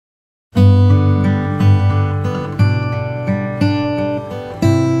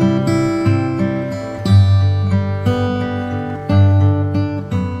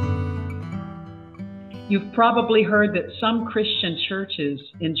You've probably heard that some Christian churches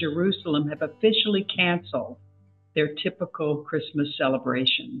in Jerusalem have officially canceled their typical Christmas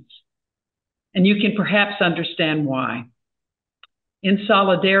celebrations. And you can perhaps understand why. In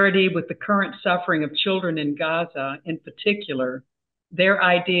solidarity with the current suffering of children in Gaza in particular, their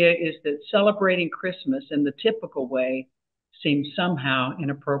idea is that celebrating Christmas in the typical way seems somehow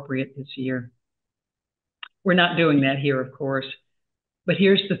inappropriate this year. We're not doing that here, of course, but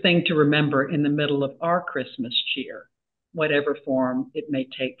here's the thing to remember in the middle of our Christmas cheer, whatever form it may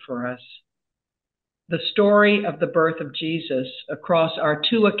take for us. The story of the birth of Jesus across our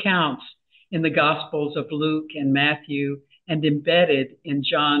two accounts in the Gospels of Luke and Matthew, and embedded in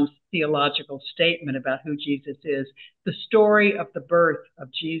John's theological statement about who Jesus is, the story of the birth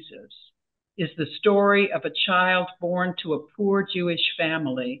of Jesus is the story of a child born to a poor Jewish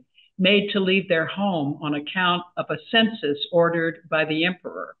family, made to leave their home on account of a census ordered by the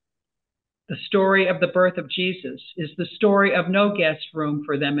emperor. The story of the birth of Jesus is the story of no guest room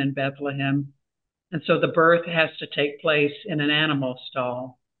for them in Bethlehem, and so the birth has to take place in an animal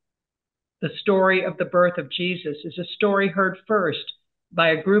stall. The story of the birth of Jesus is a story heard first by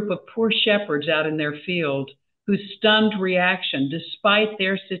a group of poor shepherds out in their field, whose stunned reaction, despite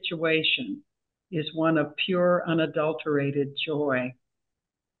their situation, is one of pure, unadulterated joy.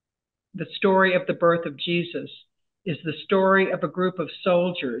 The story of the birth of Jesus is the story of a group of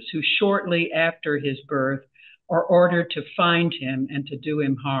soldiers who shortly after his birth are ordered to find him and to do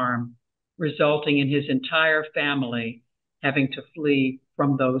him harm, resulting in his entire family having to flee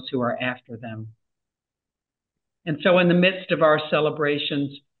from those who are after them. And so in the midst of our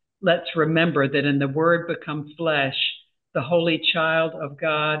celebrations, let's remember that in the Word become flesh, the Holy Child of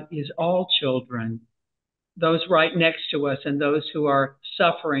God is all children, those right next to us and those who are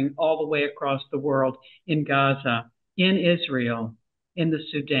suffering all the way across the world in Gaza, in Israel, in the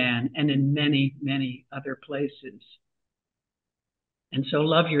Sudan, and in many, many other places. And so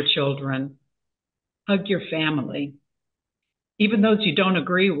love your children, hug your family, even those you don't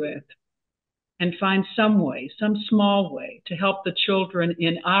agree with, and find some way, some small way to help the children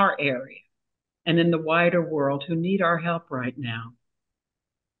in our area and in the wider world who need our help right now.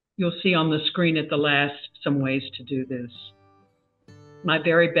 You'll see on the screen at the last some ways to do this. My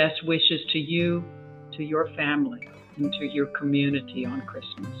very best wishes to you, to your family, and to your community on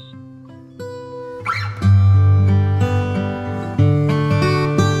Christmas.